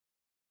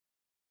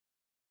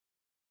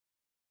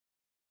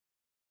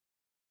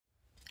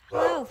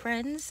Hello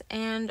friends,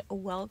 and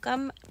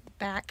welcome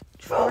back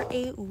for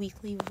a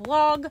weekly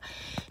vlog.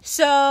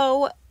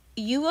 So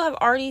you will have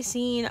already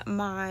seen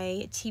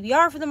my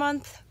TBR for the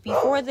month.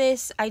 Before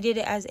this, I did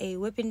it as a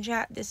whip and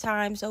chat this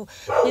time, so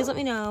please let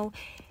me know.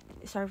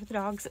 Sorry for the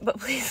dogs, but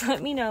please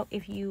let me know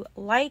if you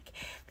like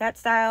that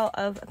style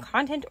of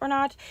content or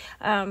not,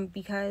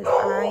 because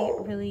I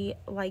really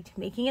liked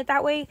making it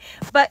that way.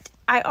 But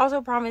I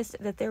also promised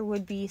that there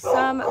would be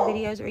some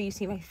videos where you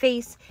see my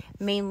face,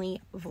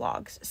 mainly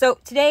vlogs. So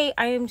today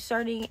I am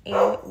starting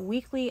a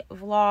weekly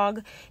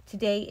vlog.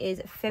 Today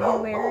is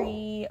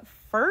February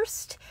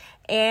 1st,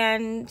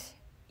 and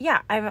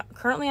yeah, I'm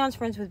currently on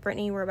sprints with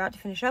Brittany. We're about to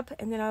finish up,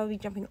 and then I will be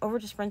jumping over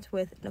to sprints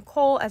with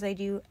Nicole, as I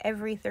do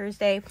every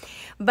Thursday.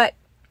 But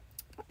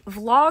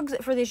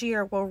vlogs for this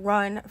year will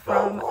run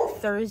from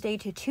Thursday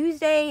to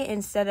Tuesday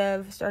instead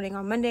of starting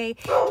on Monday,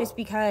 just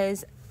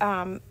because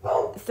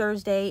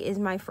Thursday is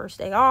my first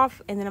day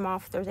off, and then I'm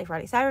off Thursday,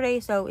 Friday, Saturday,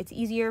 so it's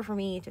easier for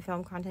me to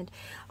film content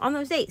on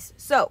those days.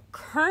 So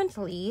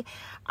currently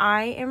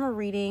I am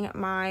reading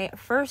my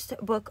first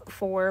book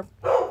for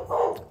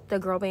the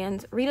girl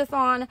band's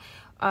Readathon,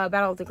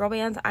 Battle of the Girl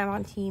Bands. I'm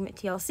on Team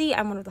TLC.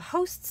 I'm one of the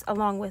hosts,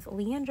 along with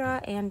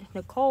Leandra and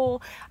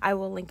Nicole. I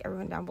will link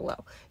everyone down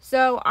below.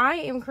 So I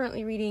am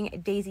currently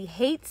reading Daisy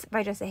Hates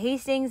by Jessa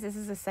Hastings. This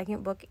is the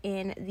second book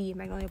in the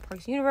Magnolia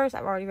Parks universe.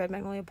 I've already read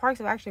Magnolia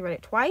Parks. I've actually read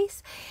it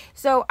twice.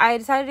 So I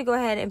decided to go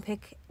ahead and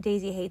pick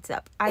Daisy Hates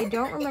up. I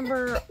don't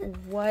remember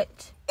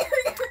what...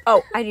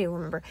 Oh, I do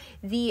remember.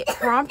 The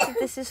prompt that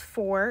this is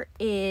for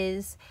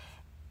is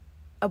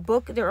a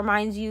book that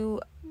reminds you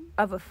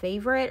of a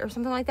favorite or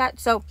something like that.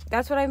 So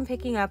that's what I'm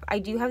picking up. I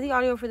do have the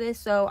audio for this,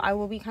 so I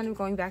will be kind of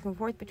going back and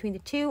forth between the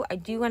two. I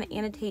do want to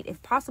annotate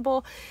if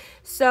possible,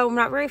 so I'm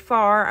not very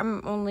far.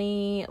 I'm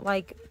only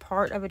like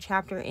part of a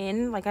chapter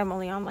in, like I'm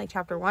only on like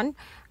chapter 1.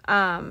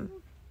 My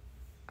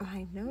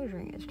nose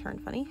ring has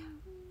turned funny.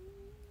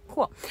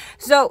 Cool.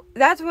 So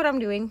that's what I'm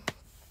doing.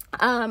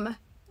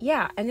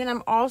 Yeah, and then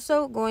I'm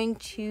also going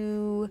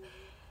to,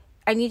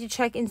 I need to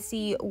check and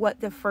see what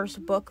the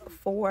first book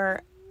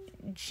for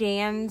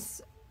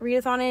Jan's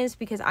readathon is,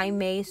 because I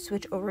may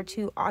switch over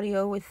to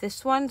audio with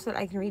this one so that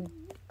I can read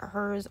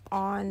hers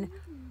on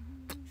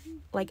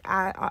like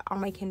on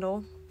my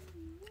Kindle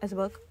as a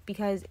book,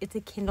 because it's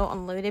a Kindle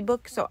Unlimited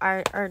book. So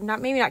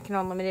maybe not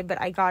Kindle Unlimited,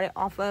 but I got it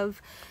off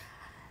of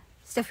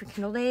Stuff for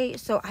Kindle Day,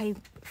 so I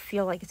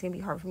feel like it's gonna be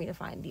hard for me to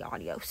find the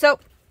audio. So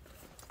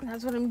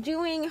that's what I'm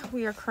doing.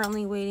 We are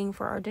currently waiting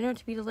for our dinner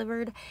to be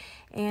delivered,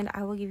 and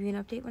I will give you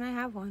an update when I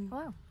have one.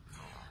 Hello.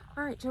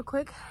 All right, so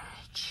quick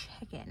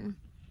check-in.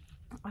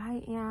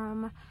 I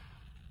am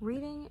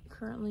reading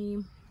currently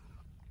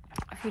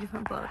a few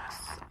different books.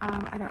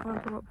 I don't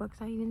remember what books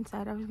I even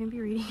said I was going to be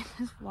reading in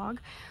this vlog.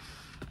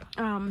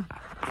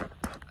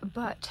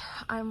 But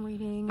I'm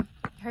reading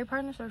Harry Potter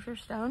and the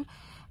Sorcerer's Stone,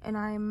 and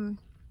I'm,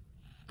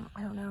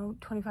 I don't know,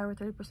 25 or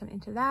 30%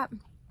 into that.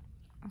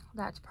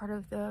 That's part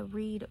of the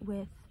read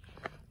with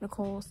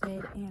Nicole,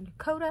 Sid, and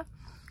Coda.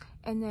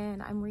 And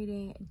then I'm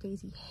reading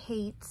Daisy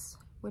Hates,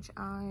 which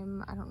I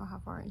don't know how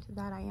far into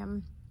that I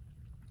am.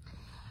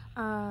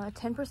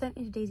 10%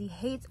 into Daisy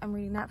Hates. I'm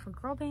reading that for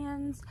girl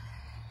bands,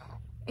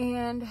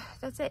 and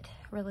that's it,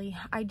 really.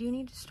 I do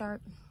need to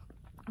start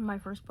my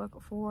first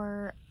book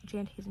for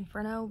Jante's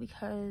Inferno,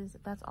 because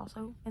that's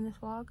also in this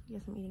vlog.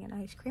 Yes, I'm eating an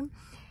ice cream,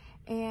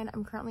 and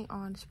I'm currently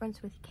on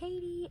sprints with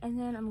Katie, and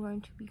then I'm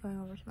going to be going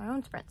over to my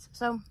own sprints.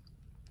 So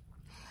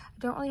I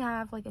don't really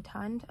have like a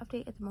ton to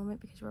update at the moment,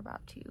 because we're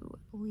about to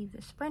leave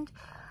the sprint,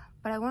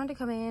 but I wanted to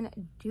come in,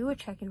 do a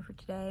check-in for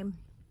today.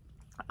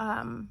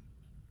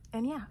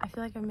 And yeah, I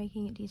feel like I'm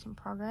making decent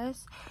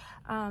progress.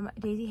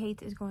 Daisy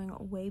Hates is going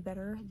way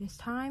better this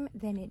time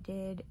than it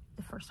did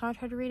the first time I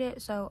tried to read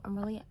it, so I'm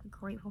really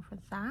grateful for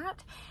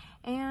that.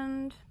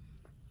 And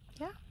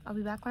yeah, I'll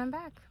be back when I'm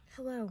back.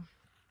 Hello.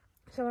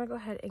 So I want to go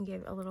ahead and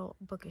give a little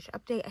bookish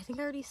update. I think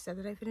I already said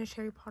that I finished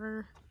Harry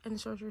Potter and the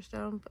Sorcerer's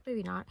Stone, but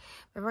maybe not.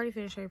 I've already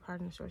finished Harry Potter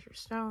and the Sorcerer's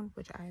Stone,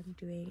 which I am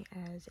doing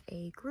as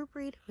a group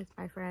read with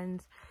my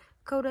friends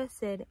Coda,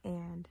 Sid,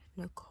 and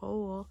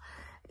Nicole.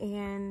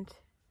 And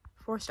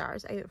 4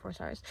 stars. I gave it 4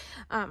 stars.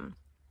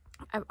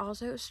 I've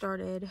also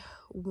started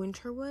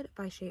Winterwood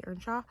by Shea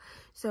Earnshaw.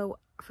 So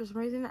for some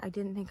reason, I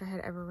didn't think I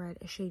had ever read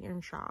a Shea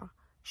Earnshaw,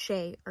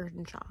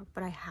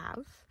 but I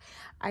have.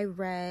 I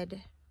read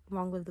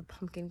Long Live the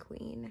Pumpkin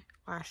Queen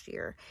last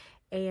year,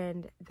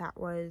 and that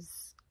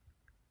was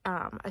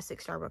a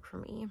 6-star book for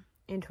me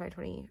in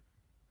 2020,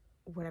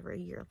 whatever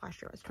year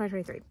last year was,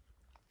 2023.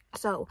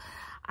 So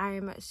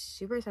I'm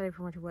super excited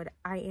for Winterwood.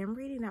 I am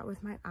reading that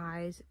with my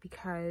eyes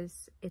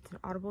because it's an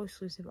Audible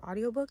exclusive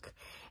audiobook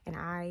and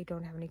I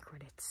don't have any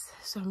credits.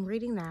 So I'm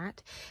reading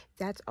that.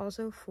 That's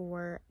also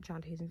for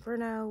Jante's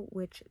Inferno,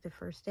 which the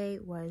first day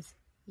was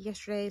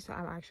yesterday. So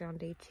I'm actually on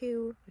day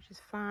 2, which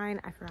is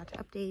fine. I forgot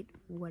to update,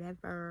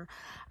 whatever.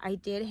 I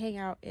did hang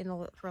out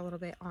for a little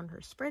bit on her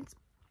sprints,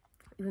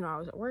 even though I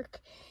was at work.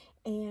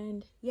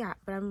 And yeah,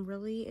 but I'm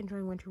really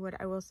enjoying Winterwood.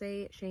 I will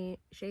say Shea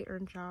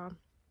Earnshaw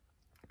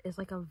is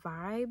like a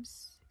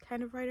vibes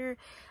kind of writer.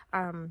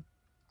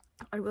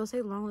 I will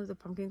say Long Live the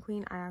Pumpkin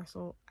Queen, I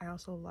also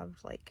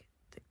loved like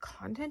the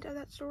content of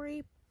that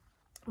story,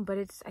 but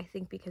it's, I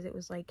think because it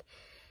was like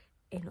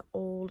an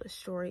old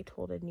story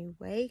told a new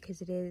way,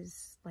 because it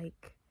is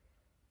like,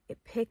 it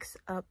picks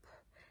up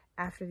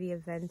after the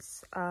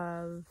events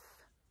of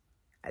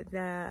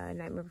the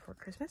Nightmare Before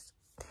Christmas,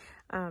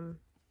 and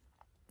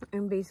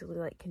basically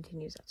like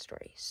continues that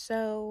story.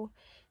 So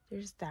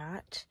there's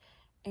that.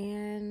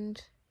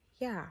 And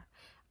yeah,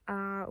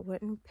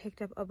 went and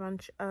picked up a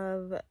bunch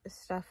of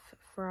stuff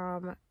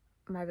from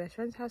my best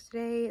friend's house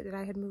today that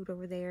I had moved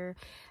over there.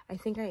 I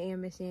think I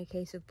am missing a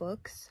case of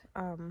books,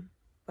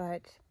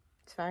 but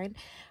it's fine.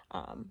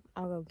 I'll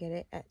go get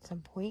it at some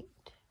point.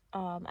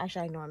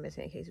 Actually, I know I'm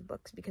missing a case of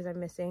books because I'm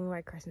missing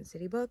my Crescent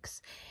City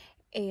books,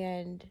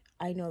 and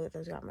I know that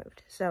those got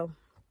moved. So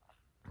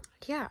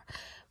yeah,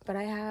 but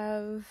I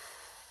have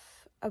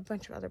a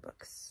bunch of other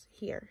books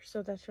here,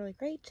 so that's really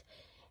great.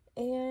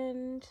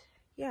 And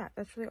yeah,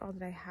 that's really all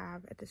that I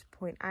have at this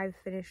point. I've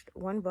finished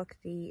one book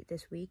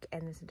this week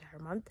and this entire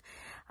month,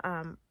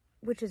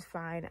 which is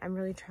fine. I'm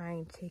really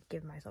trying to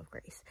give myself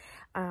grace.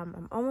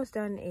 I'm almost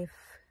done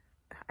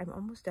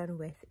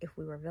with If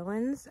We Were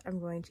Villains. I'm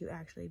going to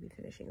actually be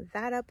finishing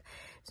that up,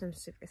 so I'm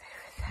super excited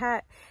for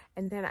that.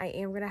 And then I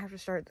am going to have to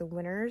start The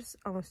Winners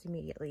almost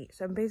immediately.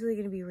 So I'm basically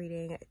going to be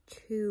reading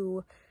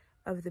 2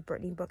 of the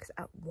Brittany books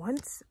at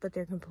once, but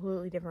they're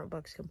completely different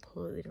books,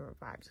 completely different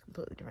vibes,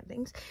 completely different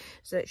things.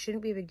 So it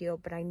shouldn't be a big deal,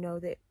 but I know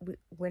that The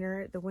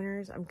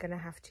Winners, I'm going to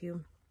have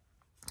to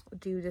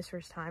do this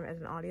first time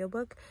as an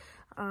audiobook.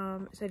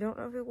 So I don't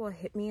know if it will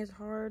hit me as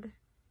hard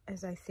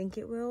as I think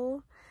it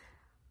will.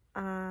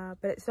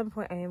 But at some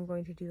point I am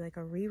going to do like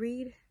a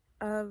reread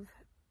of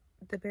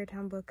the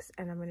Beartown books,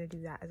 and I'm going to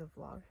do that as a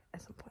vlog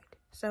at some point.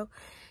 So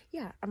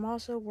yeah, I'm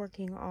also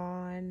working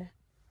on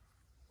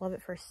Love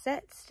at First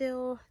Set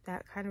still.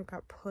 That kind of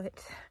got put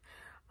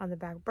on the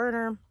back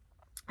burner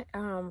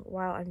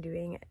while I'm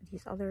doing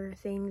these other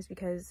things,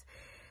 because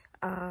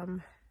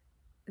the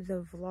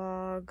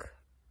vlog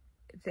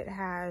that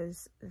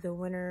has the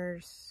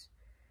winners,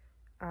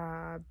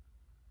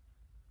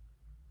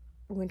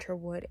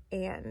 Winterwood,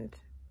 and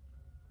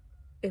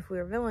If We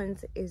Were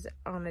Villains is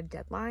on a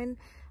deadline,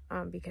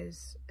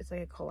 because it's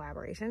like a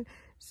collaboration,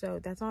 so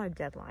that's on a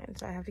deadline,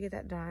 so I have to get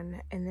that done.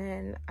 And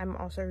then I'm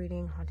also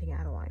reading Haunting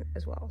Adeline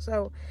as well.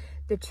 So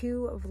the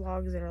 2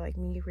 vlogs that are like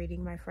me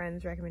reading my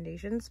friends'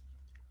 recommendations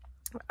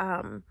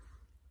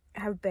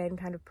have been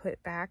kind of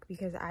put back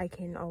because I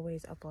can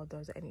always upload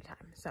those at any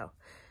time. So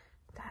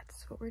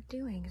that's what we're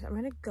doing. So I'm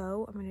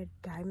gonna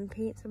diamond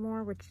paint some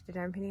more, which the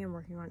diamond painting I'm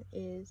working on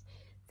is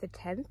the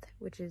 10th,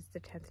 which is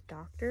the 10th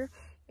Doctor,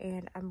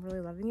 and I'm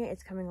really loving it.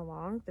 It's coming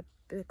along.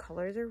 The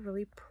colors are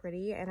really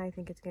pretty, and I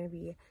think it's going to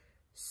be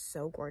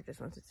so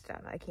gorgeous once it's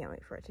done. I can't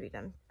wait for it to be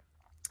done.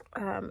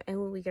 And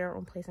when we get our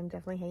own place, I'm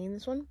definitely hanging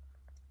this one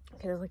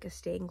because it's like a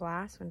stained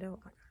glass window.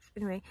 Oh my gosh.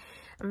 Anyway,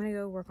 I'm going to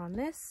go work on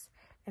this,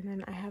 and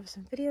then I have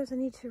some videos I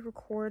need to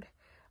record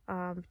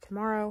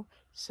tomorrow,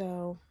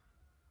 so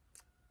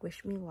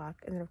wish me luck.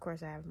 And then of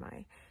course I have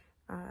my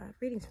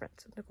reading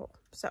sprints with Nicole.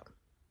 So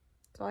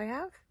that's all I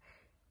have.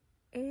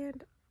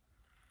 And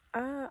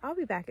I'll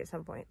be back at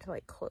some point to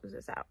like close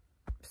this out.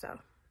 So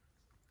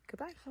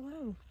goodbye.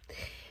 Hello.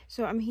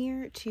 So I'm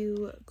here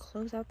to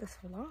close out this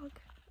vlog.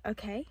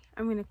 Okay,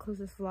 I'm gonna close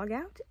this vlog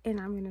out, and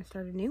I'm gonna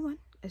start a new one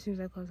as soon as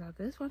I close out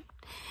this one.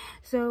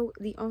 So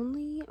the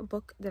only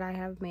book that I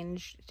have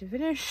managed to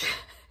finish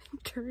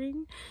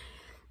during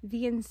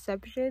the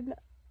inception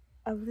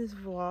of this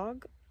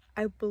vlog,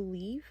 I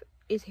believe,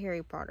 is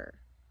Harry Potter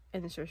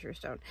and the Sorcerer's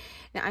Stone.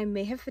 Now, I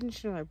may have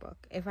finished another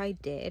book. If I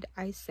did,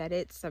 I said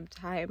it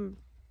sometime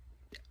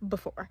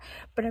before,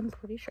 but I'm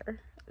pretty sure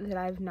that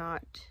I've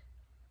not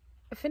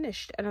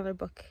finished another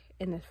book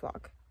in this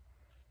vlog.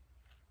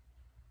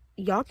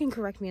 Y'all can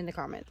correct me in the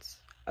comments,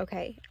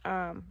 okay?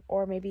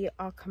 Or maybe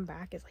I'll come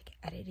back as like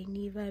editing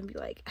Neva and be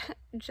like,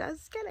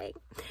 just kidding.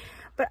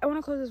 But I want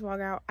to close this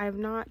vlog out. I have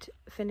not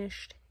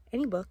finished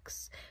any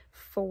books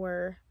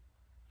for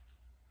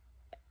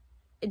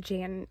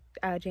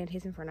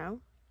Jante's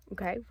Inferno.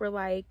 Okay, we're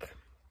like,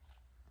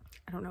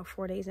 I don't know,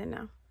 4 days in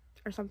now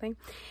or something.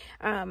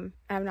 I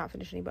have not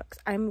finished any books.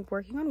 I'm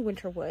working on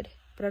Winterwood,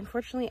 but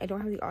unfortunately I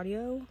don't have the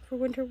audio for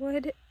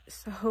Winterwood,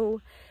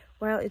 so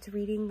while it's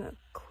reading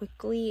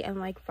quickly and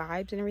like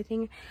vibes and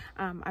everything,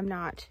 I'm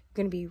not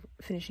gonna be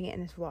finishing it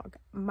in this vlog.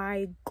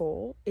 My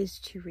goal is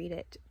to read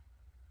it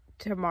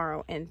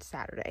tomorrow and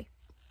Saturday.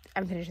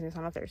 I'm finishing this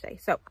on a Thursday,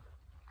 so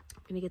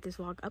I'm gonna get this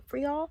vlog up for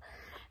y'all,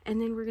 and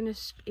then we're gonna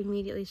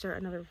immediately start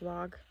another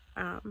vlog,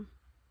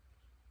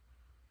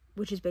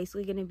 which is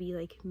basically gonna be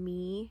like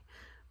me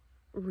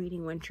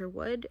reading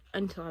Winterwood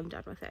until I'm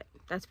done with it.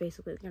 That's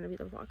basically gonna be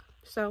the vlog.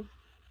 So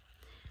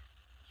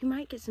you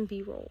might get some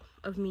b-roll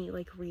of me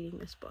like reading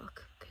this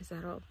book, because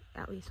that'll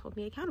at least hold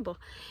me accountable.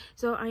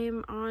 So I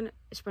am on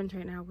sprints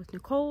right now with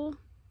Nicole,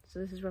 so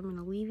this is where I'm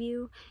gonna leave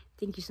you.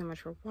 Thank you so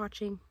much for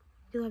watching.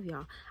 I love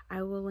y'all.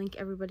 I will link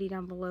everybody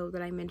down below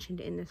that I mentioned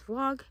in this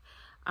vlog.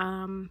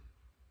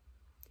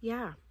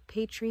 Yeah,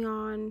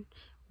 Patreon,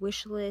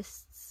 wish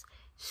lists,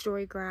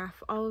 story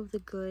graph, all of the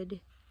good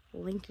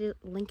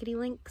linkity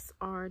links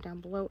are down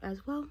below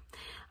as well.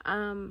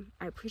 I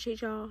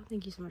appreciate y'all.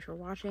 Thank you so much for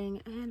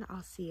watching, and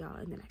I'll see y'all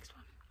in the next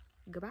one.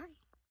 Goodbye.